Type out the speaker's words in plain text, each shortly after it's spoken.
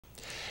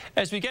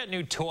As we get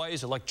new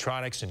toys,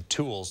 electronics, and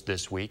tools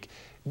this week,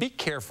 be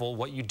careful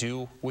what you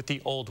do with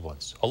the old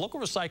ones. A local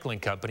recycling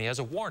company has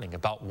a warning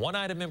about one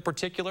item in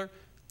particular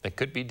that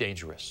could be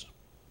dangerous.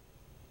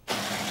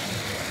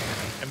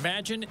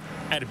 Imagine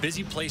at a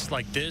busy place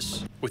like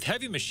this, with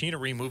heavy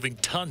machinery moving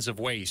tons of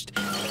waste,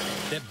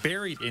 that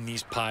buried in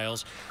these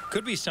piles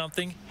could be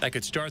something that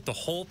could start the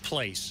whole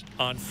place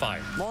on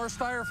fire. More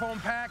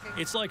styrofoam packing.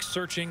 It's like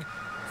searching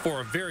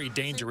for a very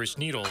dangerous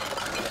needle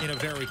in a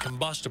very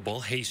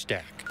combustible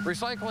haystack.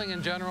 Recycling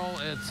in general,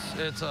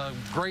 it's a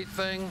great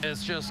thing.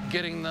 It's just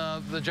getting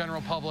the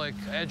general public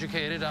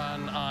educated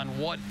on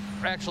what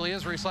actually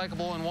is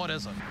recyclable and what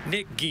isn't.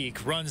 Nick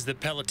Geek runs the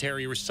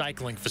Pelletieri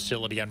recycling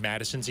facility on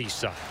Madison's east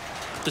side.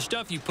 The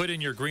stuff you put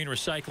in your green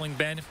recycling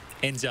bin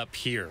ends up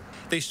here.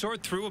 They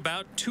sort through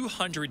about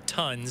 200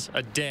 tons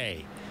a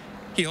day.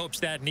 He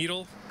hopes that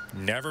needle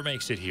never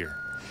makes it here.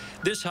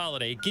 This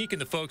holiday, Geek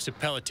and the folks at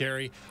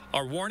Pelletieri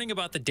are warning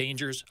about the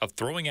dangers of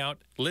throwing out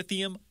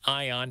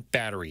lithium-ion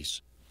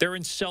batteries. They're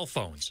in cell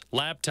phones,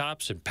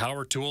 laptops, and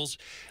power tools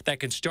that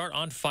can start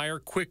on fire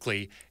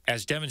quickly,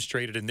 as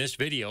demonstrated in this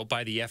video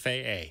by the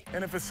FAA.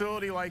 In a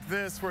facility like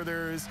this, where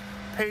there's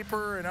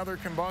paper and other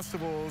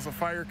combustibles, a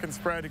fire can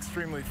spread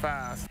extremely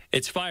fast.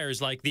 It's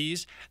fires like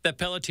these that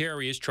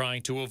Pelletieri is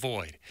trying to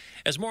avoid.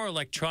 As more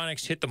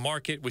electronics hit the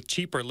market with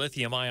cheaper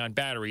lithium-ion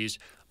batteries,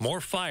 more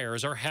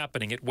fires are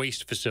happening at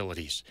waste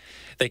facilities.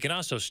 They can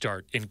also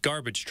start in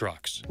garbage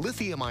trucks.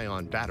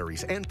 Lithium-ion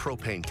batteries and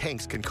propane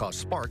tanks can cause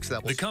sparks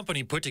that will... The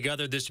company put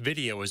together this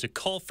video as a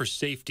call for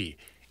safety.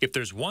 If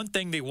there's one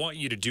thing they want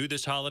you to do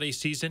this holiday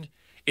season,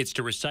 it's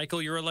to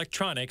recycle your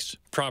electronics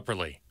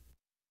properly.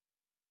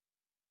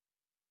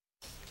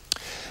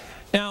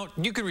 Now,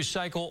 you can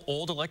recycle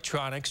old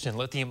electronics and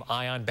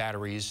lithium-ion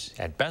batteries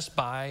at Best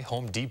Buy,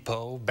 Home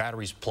Depot,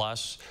 Batteries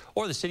Plus,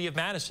 or the City of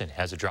Madison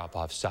has a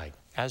drop-off site,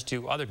 as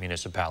do other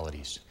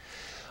municipalities.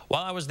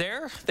 While I was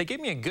there, they gave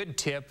me a good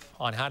tip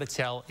on how to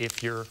tell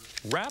if your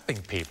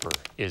wrapping paper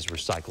is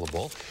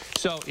recyclable.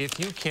 So if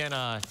you can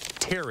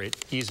tear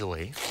it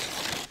easily,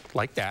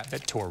 like that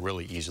tore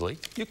really easily,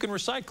 you can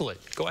recycle it.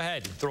 Go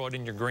ahead and throw it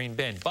in your green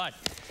bin. But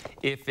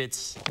if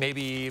it's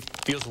maybe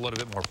feels a little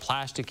bit more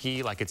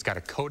plasticky, like it's got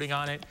a coating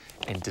on it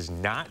and does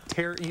not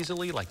tear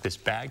easily, like this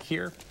bag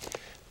here,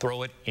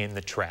 throw it in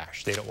the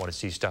trash. They don't want to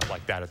see stuff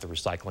like that at the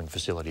recycling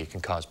facility. It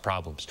can cause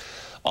problems.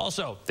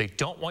 Also, they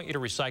don't want you to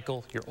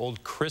recycle your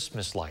old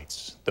Christmas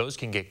lights. Those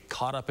can get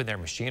caught up in their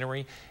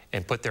machinery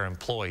and put their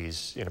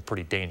employees in a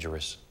pretty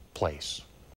dangerous place.